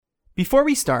Before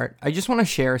we start, I just want to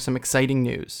share some exciting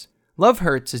news. Love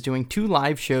Hurts is doing 2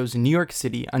 live shows in New York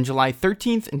City on July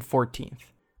 13th and 14th.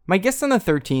 My guest on the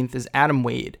 13th is Adam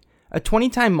Wade, a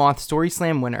 20-time Moth Story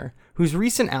Slam winner whose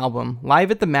recent album, Live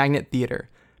at the Magnet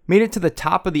Theater, made it to the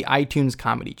top of the iTunes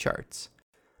comedy charts.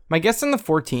 My guest on the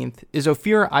 14th is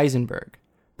Ophira Eisenberg,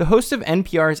 the host of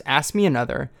NPR's Ask Me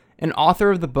Another and author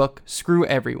of the book Screw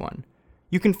Everyone.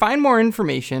 You can find more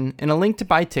information and a link to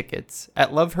buy tickets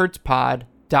at lovehurtspod.com.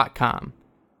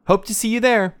 Hope to see you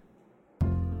there.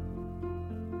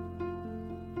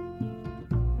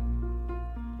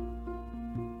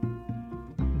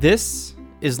 This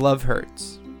is Love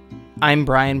Hurts. I'm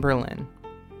Brian Berlin.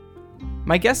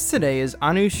 My guest today is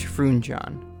Anush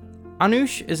Frunjan.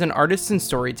 Anush is an artist and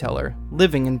storyteller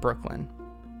living in Brooklyn.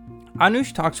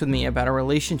 Anush talks with me about a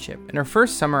relationship in her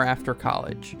first summer after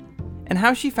college, and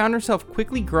how she found herself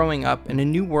quickly growing up in a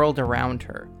new world around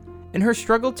her, and her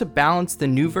struggle to balance the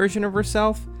new version of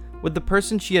herself with the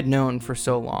person she had known for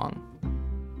so long.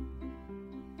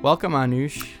 Welcome,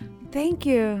 Anush. Thank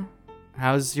you.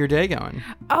 How's your day going?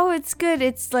 Oh, it's good.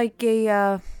 It's like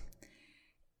the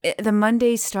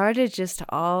Monday started just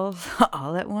all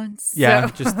at once. Yeah,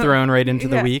 so. Just thrown right into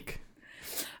the week.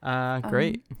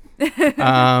 Great.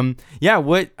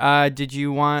 What did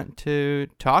you want to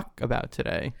talk about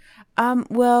today?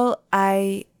 Well,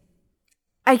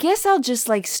 I guess I'll just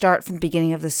start from the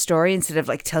beginning of the story instead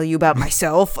of tell you about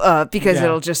myself, because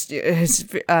it'll just,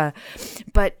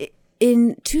 but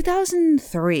in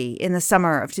 2003, in the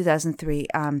summer of 2003,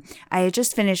 I had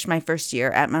just finished my first year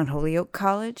at Mount Holyoke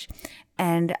College,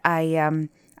 and I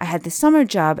had the summer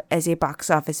job as a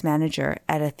box office manager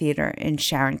at a theater in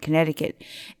Sharon, Connecticut,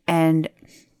 and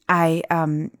I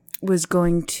was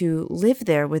going to live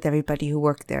there with everybody who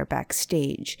worked there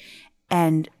backstage,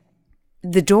 and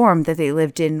the dorm that they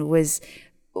lived in was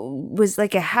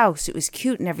like a house. It was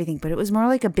cute and everything, but it was more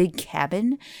like a big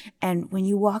cabin. And when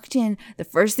you walked in, the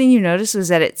first thing you noticed was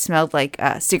that it smelled like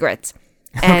cigarettes.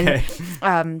 And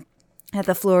that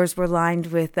the floors were lined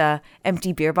with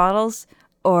empty beer bottles,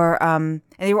 and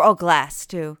they were all glass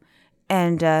too,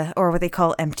 and or what they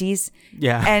call empties.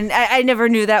 Yeah. And I never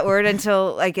knew that word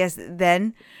until I guess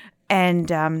then,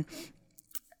 and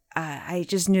I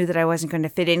just knew that I wasn't going to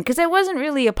fit in because I wasn't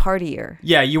really a partier.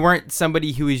 Yeah, you weren't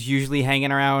somebody who was usually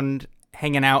hanging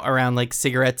out around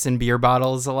cigarettes and beer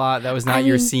bottles a lot. That was not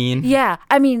your scene. Yeah.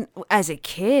 I mean, as a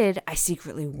kid, I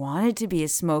secretly wanted to be a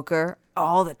smoker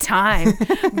all the time.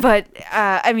 But,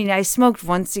 I smoked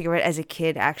one cigarette as a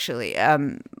kid, actually.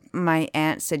 My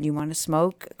aunt said, "You want to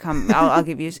smoke? Come, I'll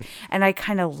give you." And I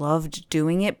kind of loved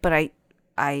doing it, but I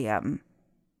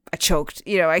choked,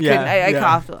 I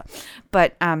coughed a lot.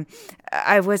 But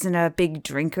I wasn't a big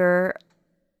drinker.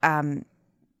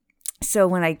 So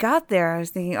when I got there, I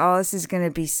was thinking, oh, this is going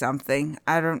to be something.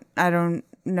 I don't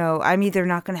know. I'm either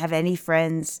not going to have any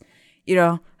friends,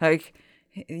 usual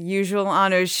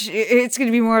honors. It's going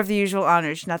to be more of the usual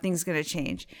honors. Nothing's going to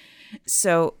change.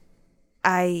 So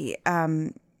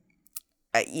and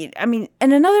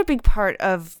another big part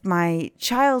of my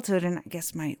childhood and I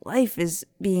guess my life is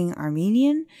being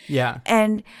Armenian. Yeah.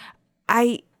 And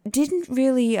I didn't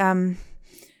really,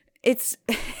 it's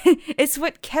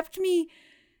what kept me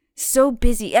so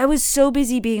busy. I was so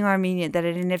busy being Armenian that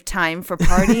I didn't have time for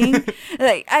partying.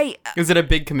 Is it a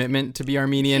big commitment to be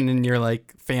Armenian in your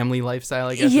family lifestyle,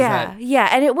 I guess? Yeah. Yeah.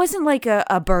 And it wasn't like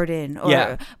a burden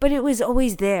but it was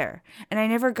always there. And I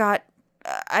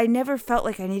never felt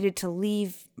like I needed to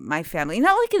leave my family.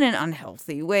 Not in an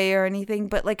unhealthy way or anything,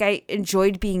 but I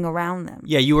enjoyed being around them.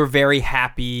 Yeah, you were very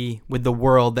happy with the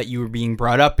world that you were being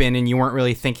brought up in, and you weren't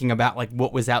really thinking about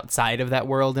what was outside of that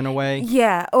world in a way.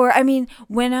 Yeah, or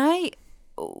when I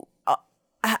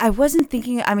wasn't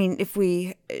thinking, if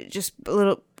we just a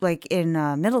little in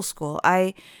middle school,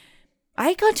 I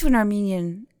got to an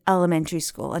Armenian elementary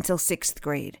school until 6th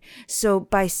grade. So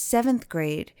by 7th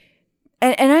grade,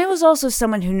 and I was also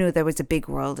someone who knew there was a big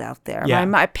world out there. Yeah.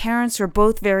 My parents were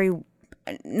both they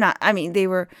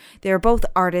were both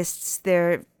artists.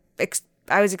 I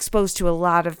was exposed to a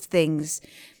lot of things.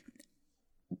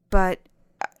 But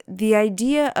the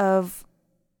idea of,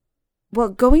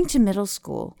 going to middle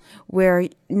school where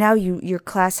now your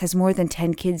class has more than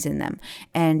 10 kids in them,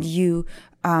 and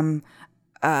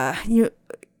I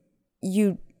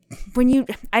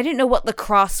didn't know what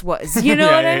lacrosse was, you know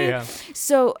what I mean? Yeah.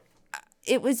 So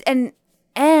it was, and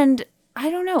I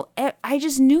don't know, I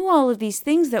just knew all of these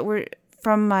things that were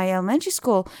from my elementary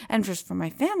school and just from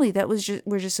my family that were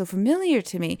just so familiar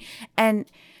to me. And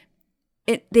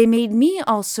they made me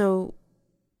also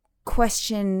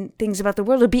question things about the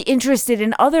world or be interested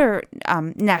in other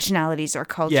nationalities or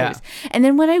cultures. Yeah. And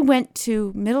then when I went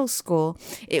to middle school,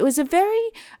 it was a very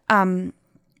it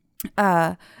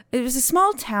was a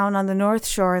small town on the North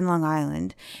Shore in Long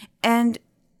Island, and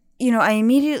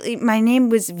my name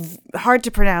was hard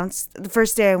to pronounce the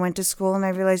first day I went to school, and I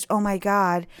realized, oh my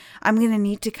God, I'm going to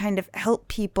need to kind of help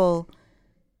people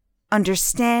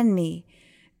understand me.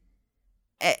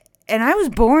 And I was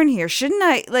born here. Shouldn't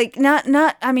I,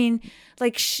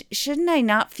 shouldn't I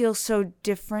not feel so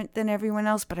different than everyone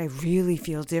else? But I really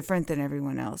feel different than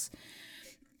everyone else.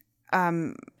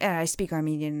 And I speak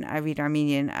Armenian. I read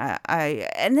Armenian.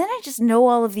 And then I just know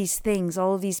all of these things,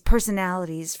 all of these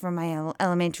personalities from my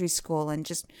elementary school, and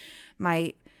just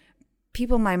my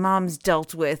people my mom's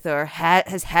dealt with or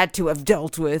has had to have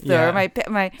dealt with, or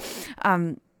my.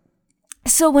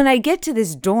 So when I get to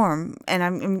this dorm,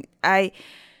 and I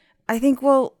think,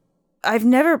 well, I've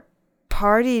never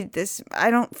partied this. I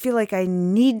don't feel like I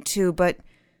need to, but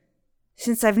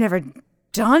since I've never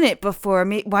done it before,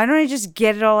 why don't I just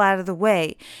get it all out of the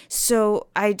way? So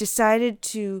I decided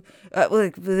to,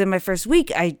 within my first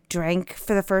week, I drank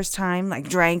for the first time,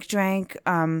 drank.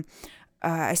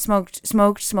 I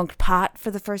smoked pot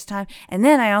for the first time. And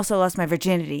then I also lost my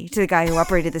virginity to the guy who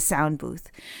operated the sound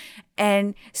booth.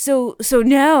 And so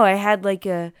now I had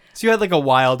So you had a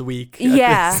wild week.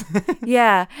 Yeah.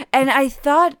 Yeah. And I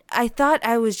thought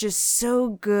I was just so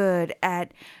good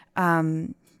at,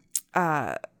 not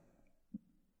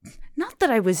that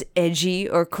I was edgy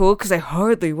or cool, because I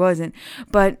hardly wasn't,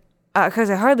 but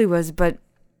but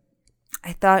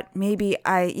I thought maybe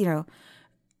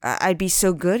I'd be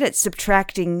so good at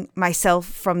subtracting myself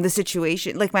from the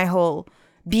situation, like my whole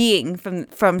being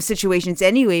from situations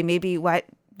anyway. Maybe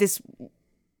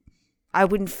I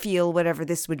wouldn't feel whatever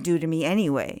this would do to me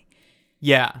anyway.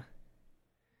 Yeah.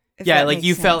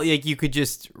 You felt like you could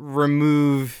just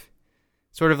remove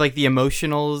sort of the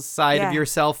emotional side of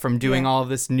yourself from doing all of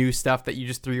this new stuff that you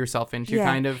just threw yourself into,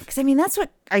 kind of. Because, that's what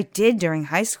I did during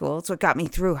high school. It's what got me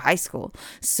through high school.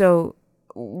 So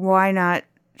why not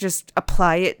just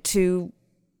apply it to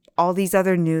all these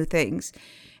other new things?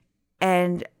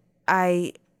 And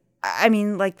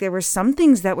there were some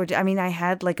things that were, I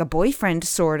had a boyfriend,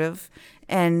 sort of,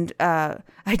 and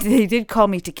they did call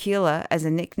me Tequila as a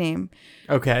nickname.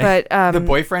 Okay. But the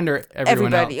boyfriend or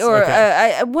everybody else? Or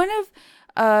okay. One of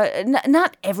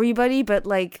not everybody, but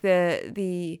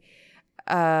the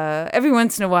every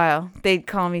once in a while they'd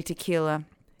call me Tequila.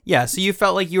 Yeah, so you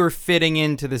felt like you were fitting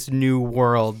into this new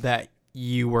world that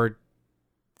you were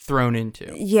thrown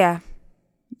into. Yeah.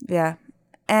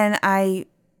 And I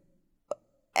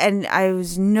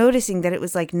was noticing that it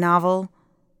was novel,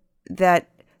 that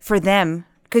for them,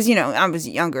 because I was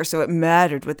younger, so it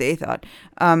mattered what they thought.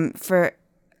 I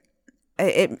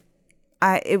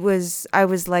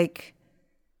was like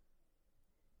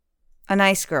a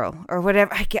nice girl or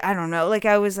whatever. I don't know.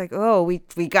 I was like, oh, we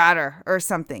got her or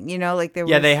something, there was.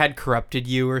 Yeah, they had corrupted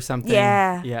you or something.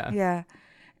 Yeah.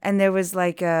 And there was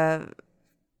I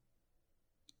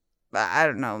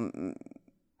don't know.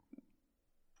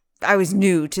 I was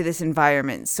new to this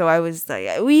environment. So I was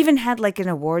we even had an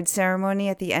award ceremony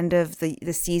at the end of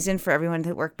the season for everyone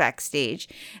that worked backstage.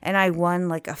 And I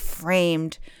won a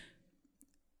framed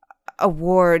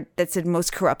award that said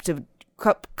most corrupted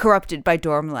by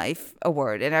dorm life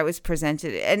award. And I was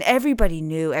presented it. And everybody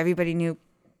knew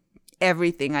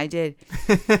everything I did.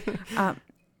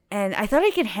 And I thought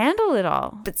I could handle it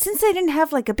all. But since I didn't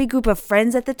have a big group of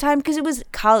friends at the time, because it was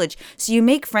college, so you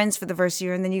make friends for the first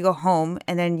year and then you go home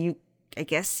and then you, I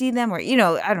guess, see them, or,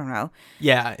 I don't know.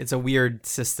 Yeah, it's a weird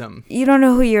system. You don't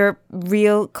know who your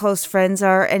real close friends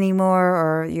are anymore,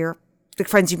 or the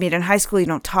friends you made in high school, you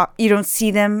don't see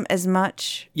them as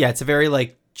much. Yeah, it's a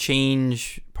very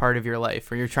change part of your life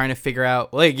where you're trying to figure out,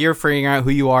 you're figuring out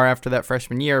who you are after that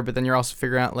freshman year, but then you're also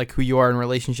figuring out who you are in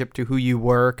relationship to who you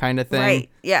were, kind of thing. Right.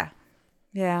 Yeah.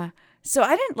 So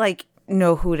I didn't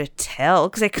know who to tell,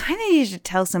 because I kind of needed to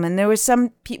tell someone. There was some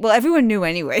people, everyone knew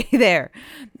anyway there,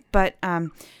 but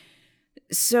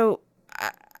so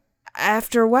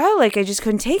after a while, I just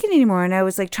couldn't take it anymore, and I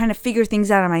was trying to figure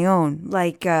things out on my own,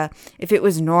 if it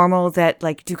was normal that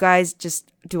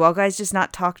do all guys just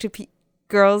not talk to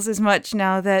girls as much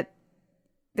now that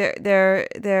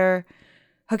they're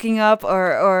hooking up,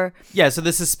 or yeah. So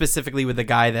this is specifically with the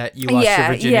guy that you lost your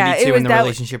virginity to in the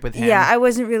relationship with him. Yeah, I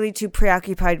wasn't really too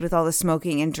preoccupied with all the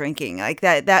smoking and drinking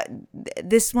that.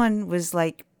 This one was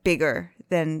bigger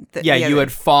than the yeah. The you other.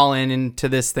 had fallen into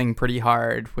this thing pretty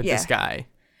hard with this guy,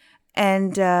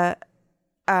 and very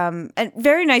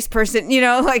nice person.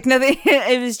 Nothing.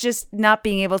 It was just not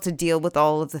being able to deal with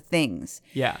all of the things.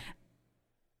 Yeah.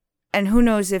 and who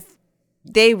knows if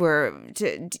they were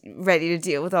ready to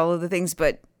deal with all of the things,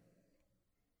 but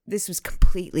this was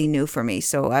completely new for me.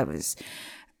 So I was,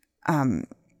 and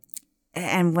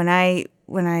when I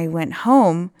went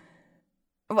home,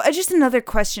 just another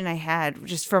question I had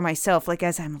just for myself, like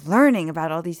as I'm learning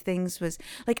about all these things, was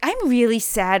like, I'm really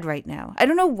sad right now. I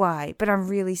don't know why, but I'm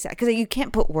really sad because you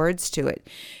can't put words to it.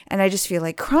 And I just feel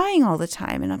like crying all the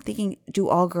time. And I'm thinking, do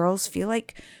all girls feel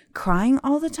like crying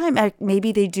all the time?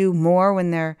 Maybe they do more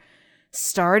when they're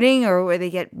starting or where they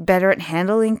get better at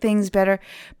handling things better.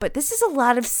 But this is a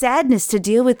lot of sadness to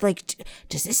deal with. Like,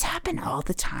 does this happen all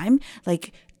the time?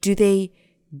 Like, do they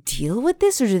deal with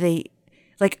this or do they,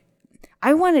 like,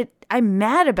 I'm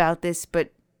mad about this,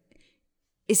 but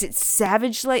is it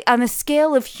savage? Like on a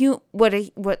scale of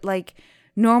what like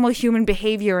normal human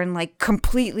behavior and like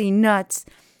completely nuts,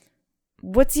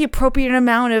 what's the appropriate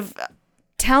amount of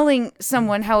telling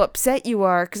someone how upset you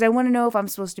are? Because I want to know if I'm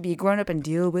supposed to be a grown up and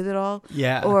deal with it all.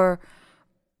 Yeah. Or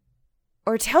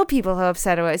tell people how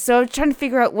upset I was. So I was trying to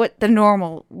figure out what the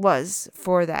normal was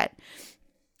for that.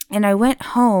 And I went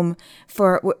home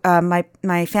for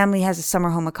my family has a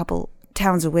summer home a couple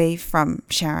towns away from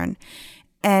Sharon,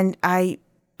 and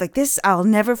I'll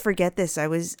never forget this.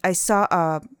 I saw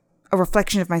a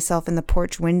reflection of myself in the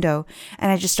porch window,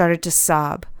 and I just started to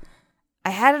sob. I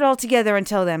had it all together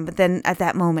until then, but then at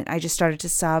that moment I just started to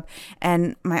sob,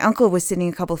 and my uncle was sitting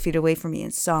a couple of feet away from me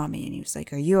and saw me, and he was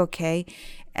like, "Are you okay?"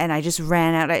 And I just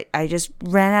ran out. I just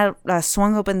ran out,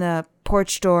 swung open the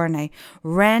porch door, and I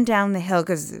ran down the hill,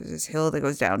 because there's this hill that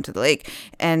goes down to the lake,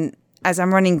 and as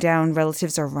I'm running down,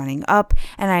 relatives are running up,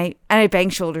 and I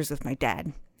banged shoulders with my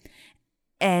dad,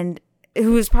 and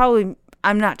who was probably,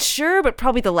 I'm not sure, but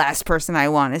probably the last person I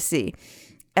want to see.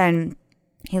 And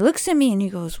he looks at me and he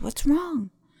goes, "What's wrong?"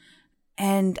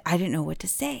 And I didn't know what to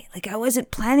say. Like, I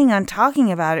wasn't planning on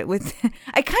talking about it with,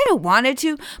 I kind of wanted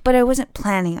to, but I wasn't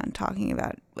planning on talking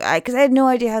about it because I had no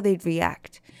idea how they'd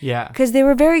react. Yeah. Because they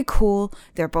were very cool.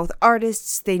 They're both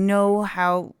artists. They know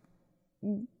how,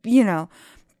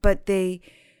 but they're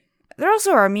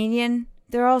also Armenian.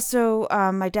 They're also,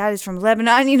 my dad is from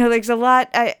Lebanon. There's a lot.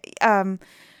 I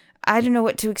don't know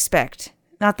what to expect.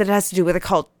 Not that it has to do with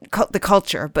the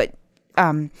culture, but,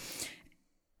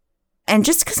 and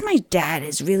just because my dad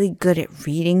is really good at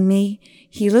reading me,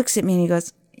 he looks at me and he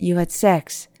goes, "You had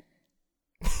sex."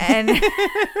 And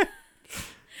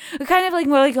kind of like,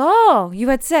 more like, "Oh, you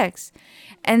had sex."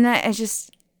 And I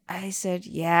said,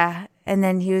 "Yeah." And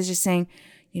then he was just saying,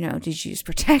 "Did you use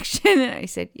protection?" And I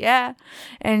said, "Yeah."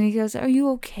 And he goes, "Are you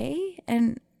okay?"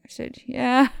 And I said,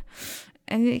 "Yeah."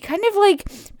 And he kind of like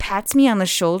pats me on the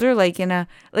shoulder,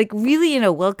 really in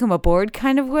a welcome aboard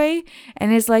kind of way.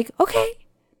 And is like, "Okay."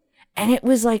 And it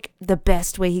was like the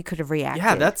best way he could have reacted.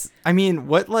 Yeah,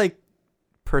 what like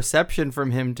perception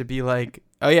from him to be like,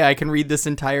 "Oh yeah, I can read this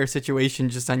entire situation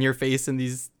just on your face in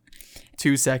these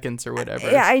 2 seconds or whatever."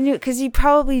 Yeah, I knew, because he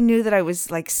probably knew that I was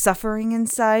like suffering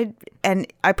inside, and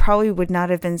I probably would not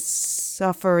have been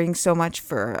suffering so much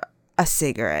for a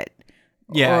cigarette.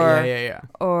 Yeah.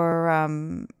 Or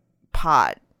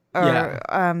pot.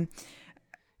 Or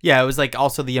yeah, it was like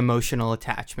also the emotional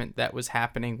attachment that was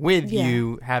happening with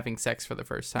you having sex for the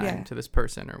first time to this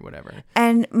person or whatever.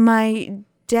 And my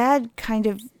dad kind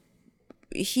of,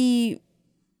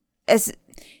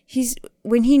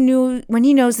 when he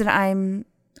knows that I'm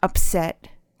upset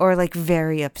or like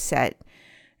very upset,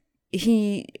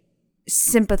 he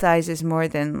sympathizes more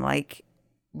than like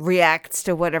reacts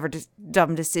to whatever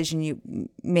dumb decision you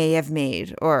may have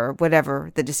made or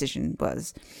whatever the decision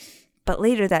was. But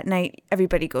later that night,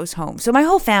 everybody goes home. So my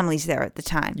whole family's there at the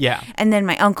time. Yeah. And then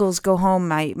my uncles go home.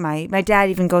 My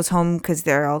dad even goes home because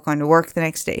they're all going to work the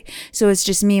next day. So it's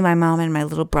just me, my mom, and my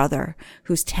little brother,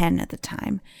 who's 10 at the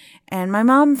time. And my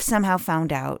mom somehow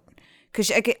found out because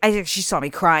she saw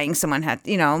me crying. Someone had,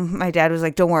 my dad was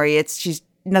like, "Don't worry,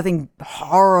 nothing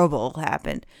horrible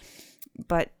happened."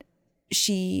 But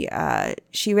she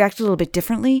reacted a little bit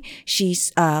differently. She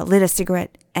lit a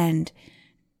cigarette and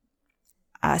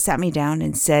sat me down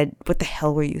and said, "What the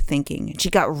hell were you thinking?" And she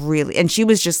got and she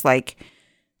was just like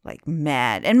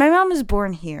mad. And my mom was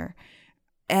born here,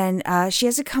 and she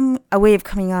has a way of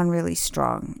coming on really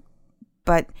strong,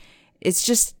 but it's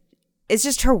just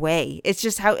her way. It's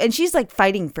just how, and she's like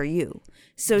fighting for you.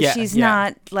 So she's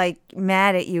not like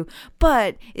mad at you,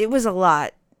 but it was a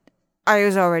lot I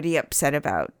was already upset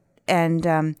about.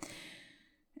 But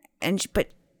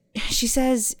she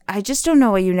says, "I just don't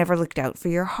know why you never looked out for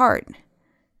your heart."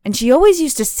 And she always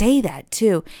used to say that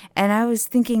too. And I was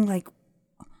thinking, like,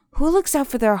 who looks out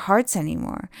for their hearts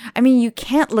anymore? I mean, you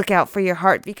can't look out for your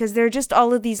heart because there are just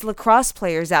all of these lacrosse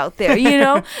players out there, you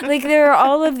know? Like there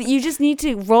are you just need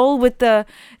to roll with there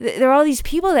are all these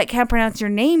people that can't pronounce your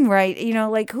name right, you know?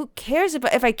 Like who cares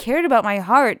if I cared about my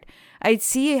heart, I'd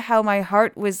see how my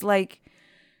heart was like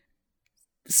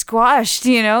squashed,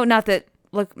 you know? Not that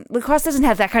lacrosse doesn't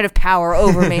have that kind of power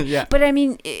over me, Yeah. but I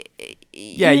mean,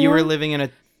 you were living in a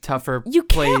tougher you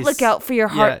place. can't look out for your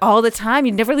heart all the time.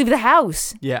 You never leave the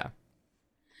house. Yeah.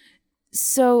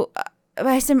 So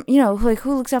I said, you know, like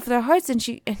who looks out for their hearts? And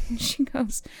she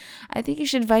goes, I think you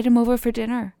should invite him over for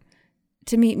dinner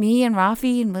to meet me and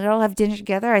Rafi, and we'll all have dinner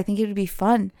together. I think it would be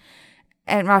fun.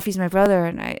 And Rafi's my brother,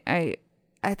 and I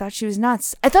thought she was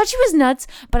nuts. I thought she was nuts,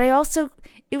 but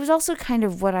it was also kind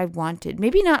of what I wanted.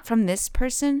 Maybe not from this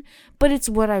person, but it's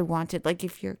what I wanted. Like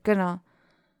if you're gonna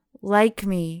like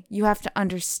me, you have to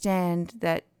understand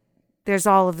that there's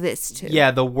all of this too. Yeah,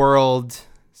 the world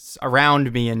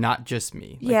around me and not just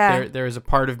me. Like Yeah. there is a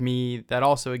part of me that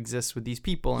also exists with these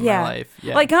people in my life.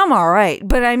 Yeah. Like I'm all right,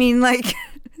 but I mean like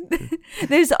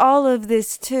there's all of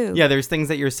this too. Yeah, there's things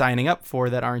that you're signing up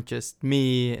for that aren't just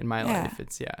me in my life.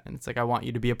 And it's like I want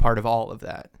you to be a part of all of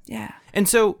that. Yeah. And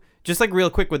so just like real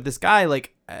quick with this guy,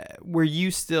 like were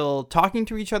you still talking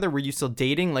to each other? Were you still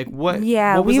dating? Like what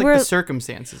was the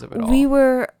circumstances of it all?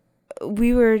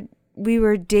 We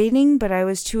were dating, but I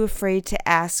was too afraid to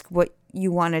ask what he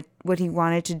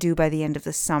wanted to do by the end of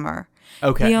the summer.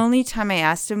 Okay. The only time I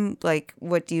asked him, like,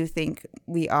 what do you think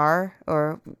we are,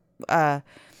 or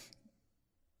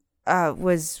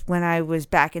was when I was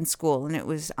back in school, and it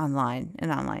was an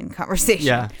online conversation.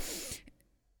 Yeah.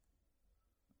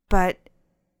 But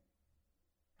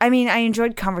I mean, I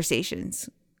enjoyed conversations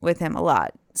with him a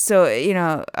lot. So, you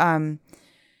know, and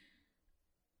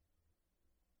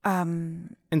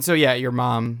so your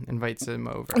mom invites him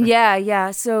over.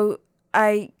 Yeah. So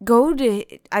I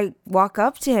walk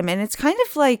up to him, and it's kind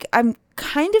of like I'm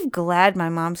kind of glad my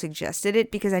mom suggested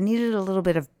it because I needed a little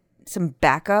bit of some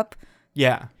backup.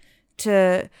 Yeah.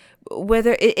 To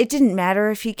whether it didn't matter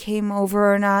if he came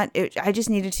over or not. I just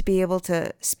needed to be able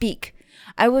to speak.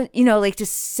 I would, you know, like to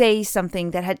say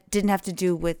something that didn't have to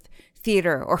do with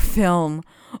theater or film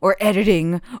or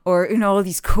editing or, you know, all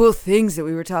these cool things that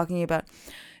we were talking about.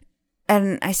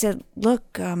 And I said,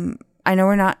 look, I know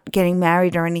we're not getting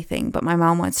married or anything, but my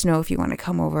mom wants to know if you want to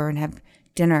come over and have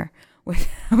dinner with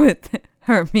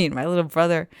her, me and my little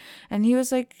brother. And he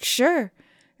was like, sure.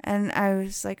 And I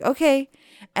was like, okay.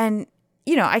 And,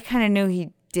 you know, I kind of knew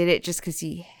he did it just because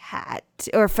he had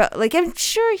to, or felt like, I'm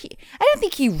sure I don't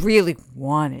think he really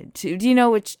wanted to. Do you know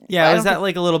which? Yeah, was that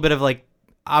like a little bit of like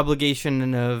obligation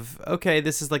and of, okay,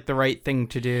 this is like the right thing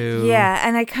to do? Yeah,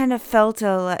 and I kind of felt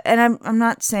and I'm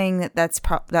not saying that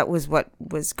that was what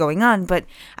was going on, but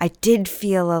I did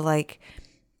feel like,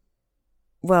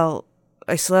 well,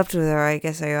 I slept with her, I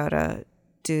guess I ought to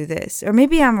do this. Or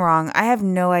maybe I'm wrong. I have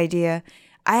no idea.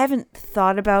 I haven't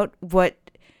thought about what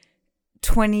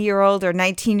 20-year-old or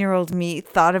 19-year-old me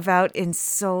thought about in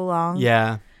so long.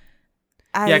 Yeah.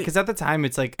 Because at the time,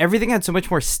 it's like everything had so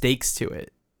much more stakes to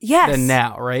it than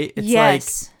now, right? It's like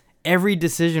every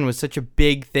decision was such a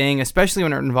big thing, especially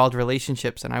when it involved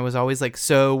relationships. And I was always like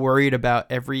so worried about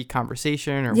every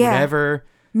conversation or whatever.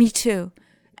 Me too.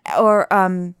 Or,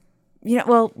 you know,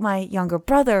 well, my younger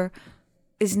brother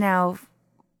is now,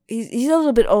 he's a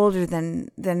little bit older than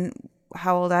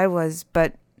how old I was,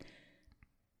 but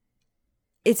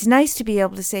it's nice to be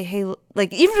able to say, hey,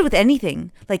 like even with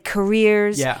anything, like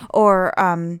careers or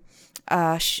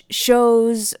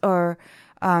shows or,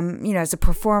 you know, as a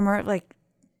performer, like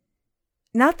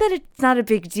not that it's not a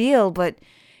big deal, but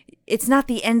it's not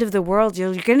the end of the world.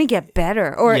 You're going to get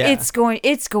better, or it's going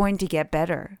to get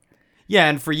better. Yeah.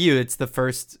 And for you, it's the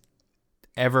first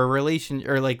ever relation,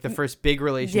 or like the first big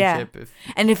relationship. Yeah.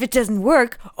 And if it doesn't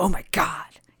work, oh my God.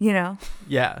 You know?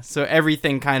 Yeah. So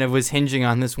everything kind of was hinging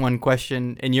on this one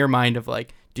question in your mind of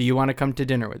like, do you want to come to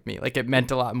dinner with me? Like it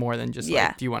meant a lot more than just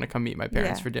like, do you want to come meet my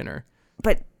parents for dinner?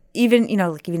 But even, you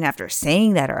know, like even after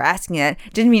saying that or asking that,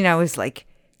 didn't mean I was like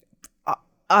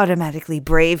automatically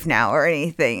brave now or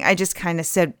anything. I just kind of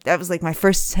said, that was like my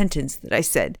first sentence that I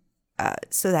said.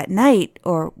 So that night,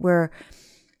 or we're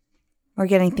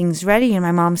getting things ready and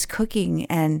my mom's cooking,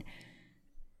 and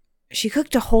she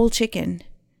cooked a whole chicken.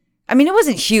 I mean, it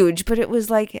wasn't huge, but it was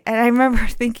like, and I remember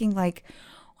thinking like,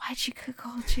 why'd she cook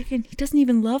all chicken? He doesn't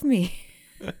even love me.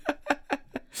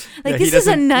 Like, this is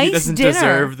a nice dinner. He doesn't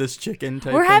deserve this chicken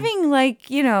type We're thing. having like,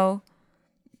 you know,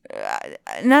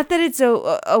 not that it's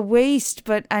a waste,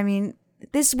 but I mean,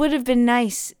 this would have been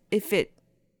nice if it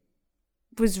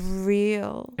was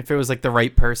real. If it was like the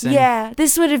right person. Yeah,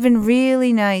 this would have been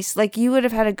really nice. Like you would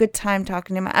have had a good time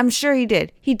talking to him. I'm sure he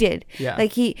did. He did. Yeah.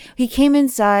 Like he came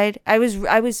inside. I was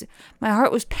my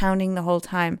heart was pounding the whole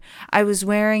time. I was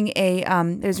wearing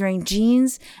I was wearing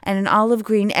jeans and an olive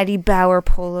green Eddie Bauer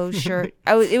polo shirt.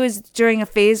 It was during a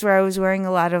phase where I was wearing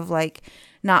a lot of like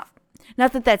not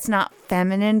that that's not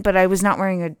feminine, but I was not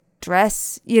wearing a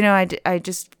dress. You know, I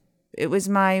just it was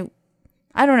my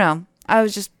I don't know. I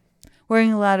was just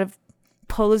wearing a lot of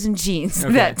polos and jeans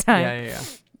at that time.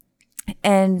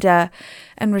 Yeah.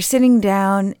 And we're sitting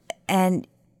down, and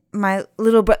my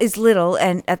little is little,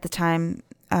 and at the time,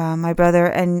 my brother,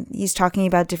 and he's talking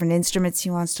about different instruments he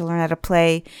wants to learn how to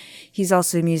play. He's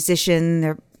also a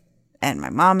musician. And my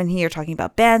mom and he are talking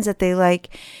about bands that they like,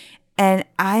 and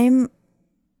I'm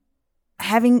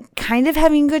having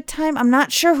a good time. I'm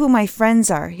not sure who my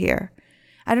friends are here.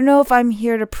 I don't know if I'm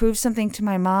here to prove something to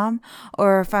my mom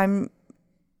or if I'm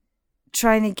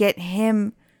trying to get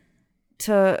him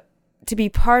to be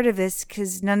part of this,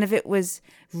 because none of it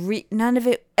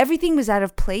everything was out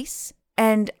of place,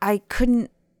 and I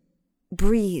couldn't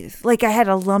breathe. Like I had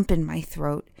a lump in my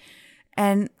throat.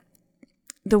 And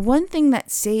the one thing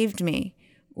that saved me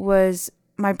was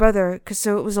my brother,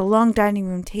 so it was a long dining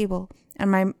room table, and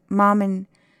my mom and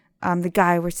the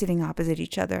guy were sitting opposite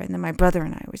each other, and then my brother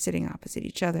and I were sitting opposite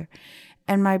each other.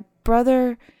 And my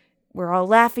brother, we're all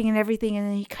laughing and everything, and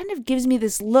then he kind of gives me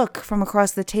this look from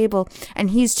across the table, and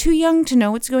he's too young to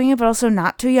know what's going on, but also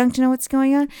not too young to know what's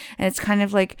going on. And it's kind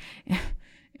of like,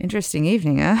 interesting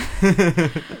evening, huh?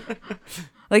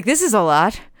 Like, this is a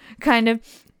lot, kind of.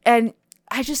 And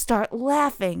I just start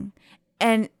laughing.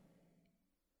 And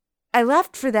I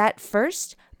laughed for that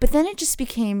first, but then it just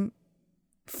became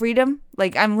freedom.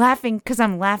 Like, I'm laughing because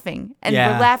I'm laughing, and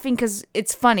we're laughing because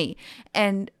it's funny.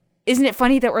 And isn't it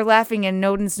funny that we're laughing and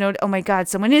no one's oh my God,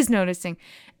 someone is noticing.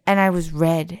 And I was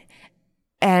red.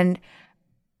 And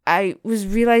I was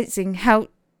realizing how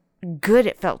good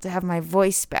it felt to have my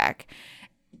voice back.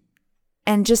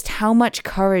 And just how much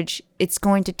courage it's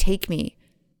going to take me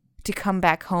to come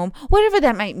back home. Whatever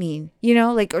that might mean, you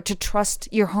know, like, or to trust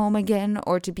your home again,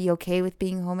 or to be okay with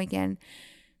being home again.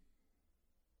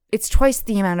 It's twice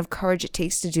the amount of courage it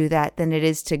takes to do that than it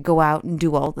is to go out and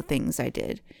do all the things I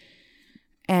did.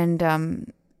 And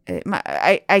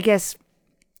I guess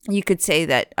you could say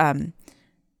that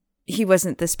he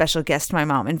wasn't the special guest my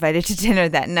mom invited to dinner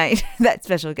that night. That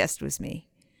special guest was me.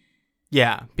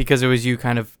 Yeah, because it was you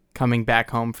kind of coming back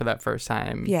home for that first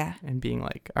time. Yeah. And being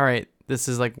like, all right, this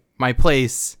is like my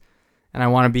place, and I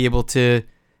want to be able to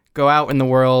go out in the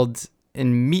world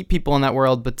and meet people in that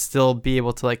world, but still be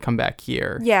able to like come back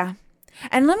here. Yeah.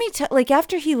 And let me tell, like,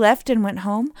 after he left and went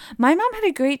home, my mom had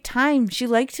a great time. She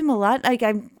liked him a lot. Like,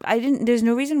 I didn't, there's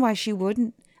no reason why she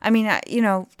wouldn't. I mean,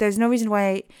 there's no reason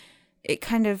why it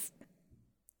kind of,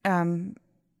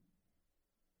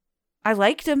 I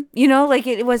liked him, like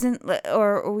it wasn't,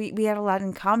 or we had a lot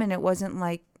in common. It wasn't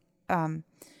like,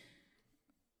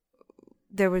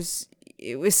 it was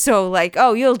so like,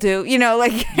 oh, you'll do,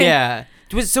 like. Yeah.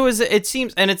 So it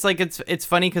seems, and it's like, it's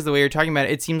funny because the way you're talking about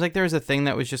it seems like there was a thing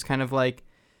that was just kind of like,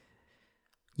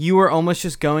 you were almost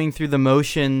just going through the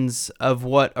motions of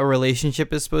what a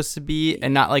relationship is supposed to be,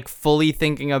 and not like fully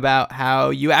thinking about how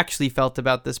you actually felt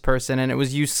about this person. And it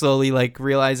was you slowly like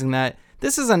realizing that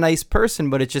this is a nice person,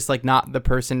 but it's just like not the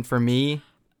person for me.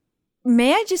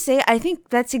 May I just say, I think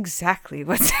that's exactly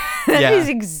is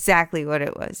exactly what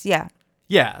it was. Yeah.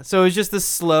 Yeah, so it was just this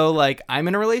slow, like, I'm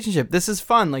in a relationship. This is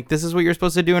fun. Like, this is what you're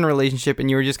supposed to do in a relationship, and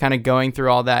you were just kind of going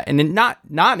through all that and then not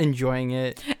enjoying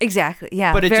it. Exactly,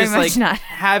 yeah, but it's very just much like not.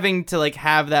 Having to like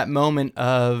have that moment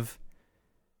of,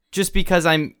 just because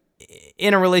I'm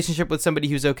in a relationship with somebody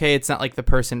who's okay, it's not like the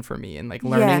person for me, and like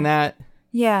learning that.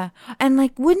 Yeah, and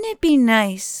like, wouldn't it be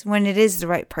nice when it is the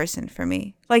right person for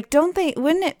me? Like,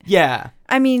 wouldn't it? Yeah.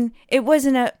 I mean, it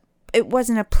wasn't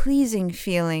a pleasing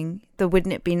feeling, the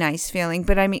wouldn't it be nice feeling,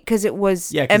 but I mean, because it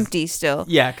was empty still.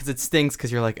 Yeah, because it stinks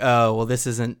because you're like, oh, well, this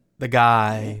isn't the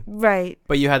guy. Right.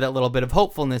 But you had that little bit of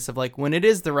hopefulness of like, when it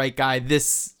is the right guy,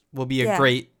 this will be a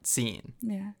great scene.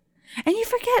 Yeah. And you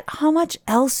forget how much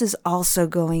else is also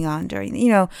going on during,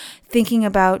 thinking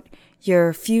about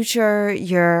your future,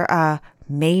 your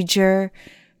major,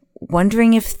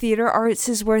 wondering if theater arts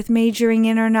is worth majoring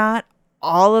in or not.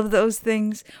 All of those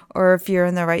things, or if you're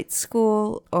in the right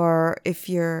school, or if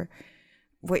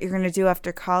what you're going to do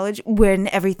after college when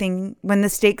the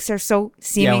stakes are so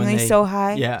seemingly so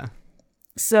high. Yeah.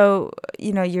 So,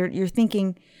 you're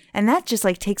thinking, and that just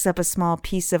like takes up a small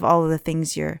piece of all of the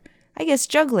things you're, I guess,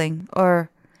 juggling or.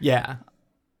 Yeah.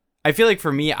 I feel like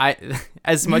for me,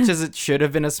 as much as it should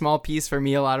have been a small piece, for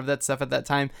me, a lot of that stuff at that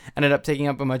time ended up taking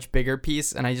up a much bigger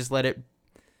piece, and I just let it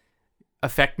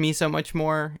affect me so much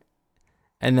more.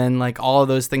 And then like all of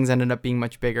those things ended up being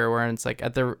much bigger, where it's like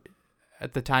at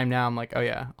the time now, I'm like, oh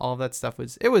yeah, all of that stuff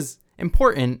was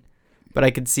important, but I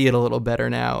could see it a little better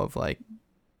now of like,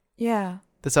 yeah,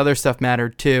 this other stuff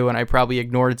mattered too, and I probably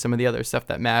ignored some of the other stuff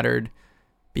that mattered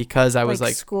because I was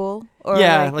like school or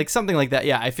like something like that.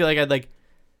 Yeah, I feel like I'd like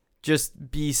just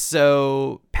be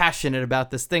so passionate about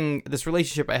this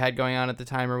relationship I had going on at the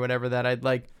time or whatever, that I'd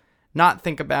like not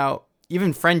think about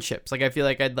even friendships. Like I feel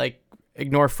like I'd like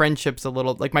ignore friendships a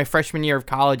little. Like my freshman year of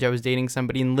college, I was dating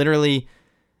somebody, and literally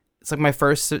it's like my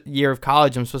first year of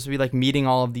college, I'm supposed to be like meeting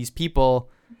all of these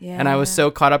people. Yeah. And I was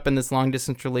so caught up in this long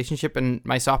distance relationship, and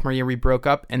my sophomore year we broke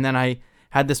up, and then I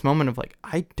had this moment of like,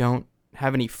 I don't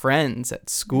have any friends at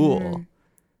school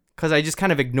because I just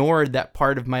kind of ignored that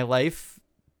part of my life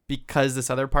because this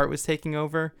other part was taking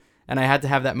over. And I had to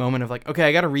have that moment of like, okay,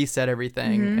 I got to reset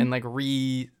everything and like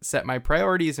reset my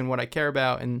priorities and what I care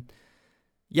about. And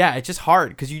yeah, it's just hard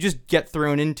because you just get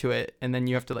thrown into it and then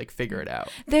you have to like figure it out.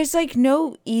 There's like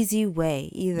no easy way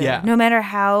either. Yeah. No matter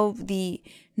how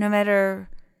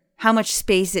much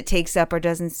space it takes up or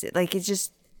doesn't, like it's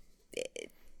just,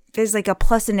 there's like a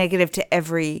plus and negative to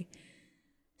every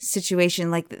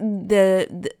situation. Like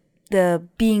the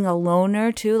being a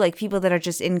loner too, like people that are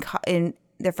just in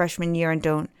their freshman year and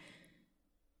don't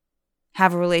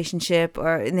have a relationship,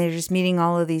 and they're just meeting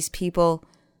all of these people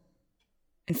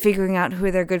and figuring out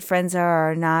who their good friends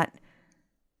are or not,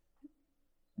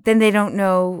 then they don't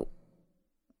know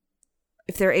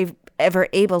if they're ever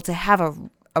able to have a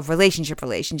relationship.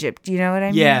 Do you know what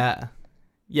I mean? Yeah.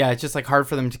 Yeah, it's just like hard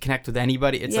for them to connect with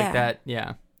anybody. It's like that,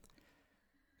 yeah.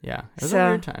 Yeah, it was a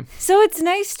weird time. So it's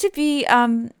nice to be,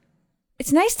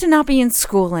 it's nice to not be in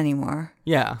school anymore.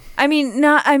 Yeah. I mean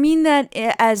that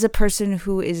as a person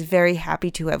who is very happy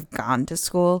to have gone to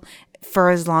school for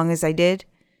as long as I did.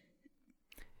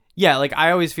 Yeah, like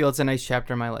I always feel it's a nice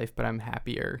chapter in my life, but I'm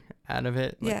happier out of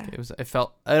it. Like yeah.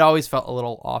 It always felt a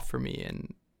little off for me,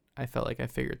 and I felt like I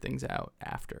figured things out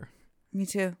after. Me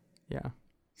too. Yeah.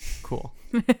 Cool.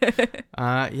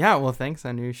 Yeah, well, thanks,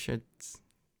 Anush. It's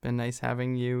been nice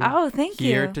having you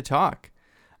here to talk.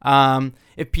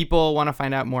 If people want to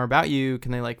find out more about you,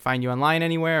 can they like find you online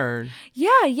anywhere? Or?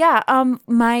 Yeah.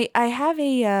 I have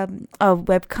a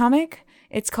webcomic.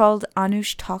 It's called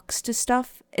Anush Talks to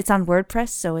Stuff. It's on WordPress,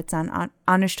 so it's on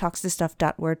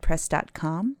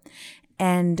anushtalkstostuff.wordpress.com.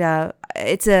 And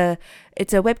it's a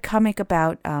webcomic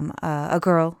about a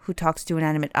girl who talks to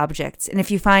inanimate objects. And if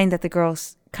you find that the girl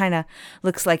kind of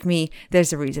looks like me,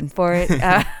 there's a reason for it.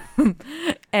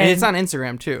 And it's on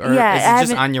Instagram too, or is it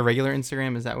just on your regular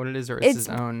Instagram? Is that what it is, or is his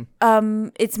own?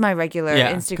 It's my regular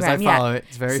Instagram. Because I follow it.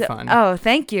 It's very fun. Oh,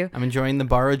 thank you. I'm enjoying the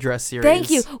Borrowed Dress series. Thank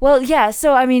you. Well, yeah.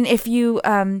 So I mean, if you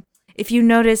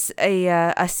notice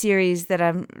a series that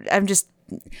I'm just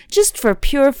for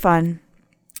pure fun,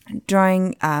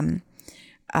 drawing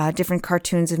different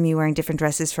cartoons of me wearing different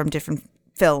dresses from different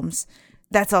films.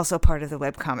 That's also part of the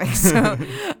webcomic, so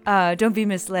don't be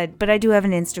misled. But I do have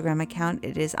an Instagram account.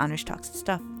 It is Anush Talks to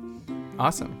Stuff.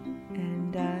 Awesome.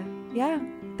 And yeah,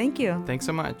 thank you. Thanks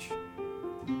so much.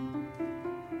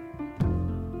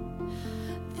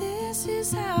 This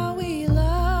is how we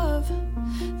love.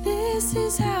 This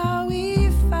is how we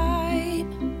fight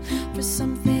for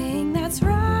something that's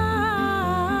right.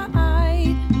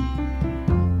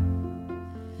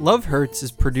 Love Hurts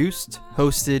is produced,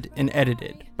 hosted, and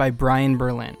edited by Brian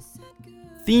Berlin.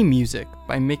 Theme music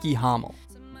by Mickey Hommel.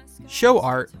 Show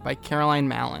art by Caroline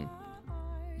Mallon.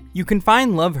 You can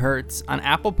find Love Hurts on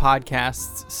Apple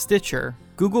Podcasts, Stitcher,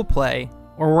 Google Play,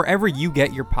 or wherever you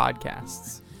get your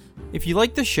podcasts. If you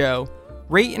like the show,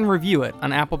 rate and review it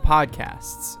on Apple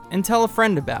Podcasts, and tell a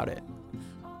friend about it.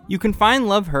 You can find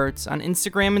Love Hurts on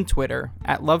Instagram and Twitter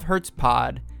at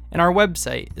LoveHurtsPod, and our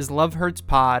website is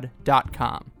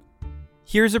lovehurtspod.com.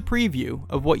 Here's a preview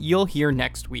of what you'll hear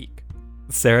next week.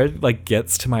 Sarah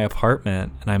gets to my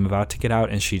apartment and I'm about to get out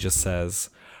and she just says,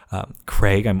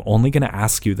 Craig, I'm only going to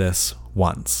ask you this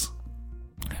once.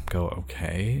 I go,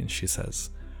 okay. And she says,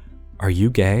 are you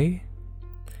gay?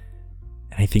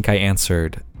 And I think I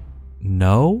answered,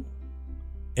 no.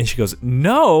 And she goes,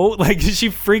 no. She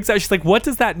freaks out. She's like, what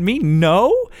does that mean?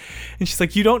 No? And she's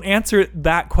like, you don't answer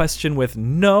that question with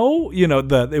no.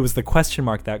 It was the question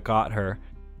mark that got her.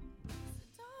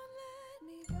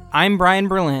 I'm Brian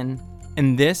Berlin,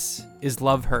 and this is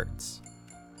Love Hurts.